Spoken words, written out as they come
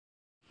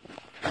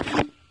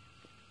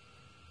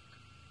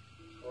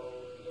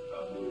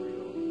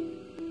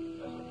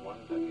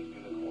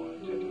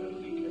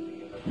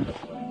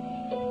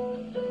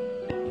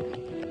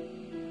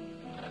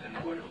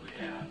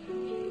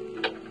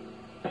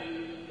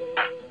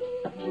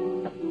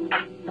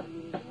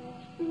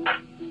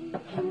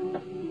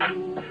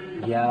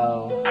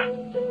Yo,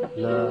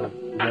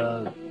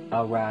 look,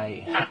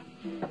 alright.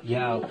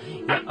 Yo,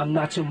 I'm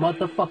not your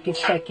motherfucking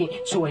second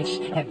choice.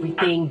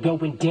 Everything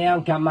going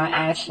down, got my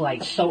ass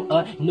like so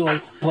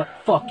annoyed, but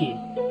fuck it.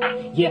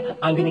 Yeah,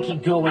 I'm gonna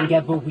keep going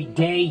every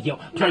day, yo.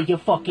 Play your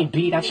fucking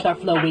beat, I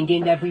start flowing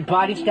in.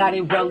 Everybody's got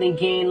it rolling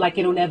in like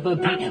it'll never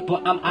be.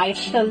 But I'm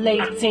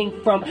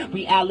isolating from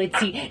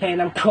reality,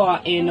 and I'm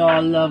caught in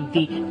all of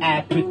the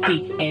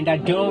apathy. And I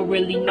don't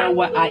really know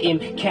what I am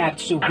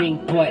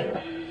capturing,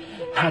 but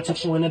I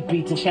just wanna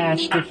be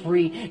disaster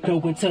free. Go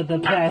into the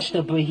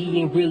pastor, but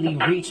he ain't really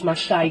reached my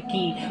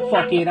psyche.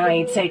 Fuck it, I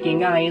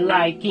ain't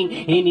liking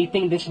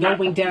anything that's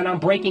going down. I'm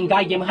breaking,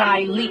 I am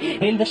highly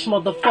in this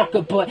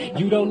motherfucker, but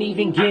you don't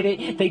even get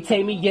it. They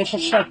take me as a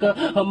sucker,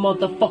 a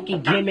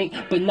motherfucking gimmick,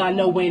 but not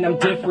knowing I'm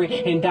different.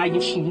 And I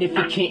am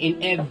significant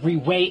in every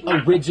way.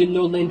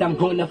 Original, and I'm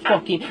gonna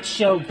fucking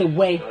show the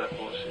way.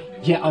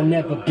 Yeah, I'll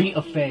never be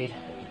afraid.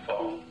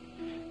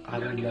 I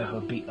will never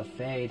be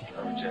afraid.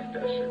 I reject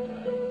that shit,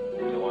 man.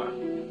 You know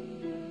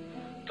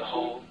what? The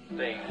whole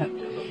thing is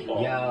a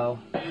fall. Yo,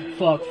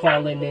 fuck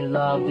falling in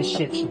love, this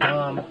shit's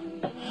dumb.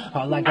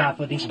 All I got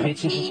for these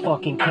bitches is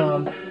fucking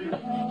cum.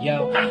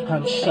 Yo,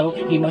 I'm so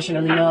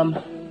emotionally numb,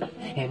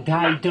 and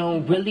I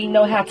don't really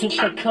know how to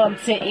succumb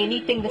to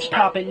anything that's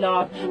popping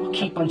off. I'll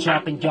keep on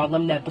dropping, y'all,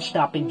 I'm never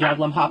stopping,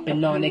 y'all, I'm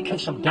hopping on it,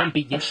 cause I'm done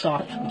being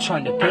soft. I'm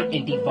trying to go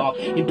and evolve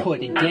and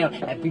put it down.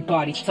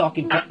 Everybody's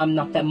talking, but I'm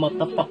not that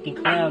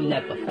motherfucking clown.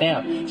 Never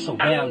found,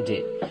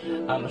 surrounded,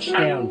 I'm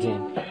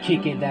astounding,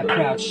 kicking that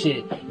proud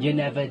shit, you're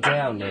never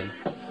downing.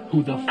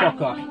 Who the fuck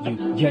are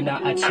you? You're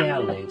not a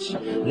challenge.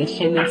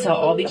 Listening to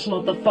all these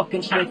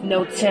motherfuckers with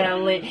no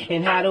talent.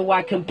 And how do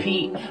I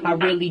compete? I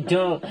really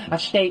don't. I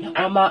stay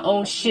on my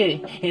own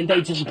shit, and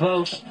they just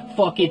boast.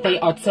 Fuck it, they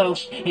are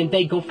toast, and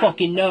they gon'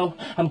 fucking know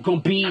I'm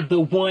gon' be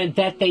the one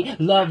that they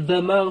love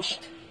the most.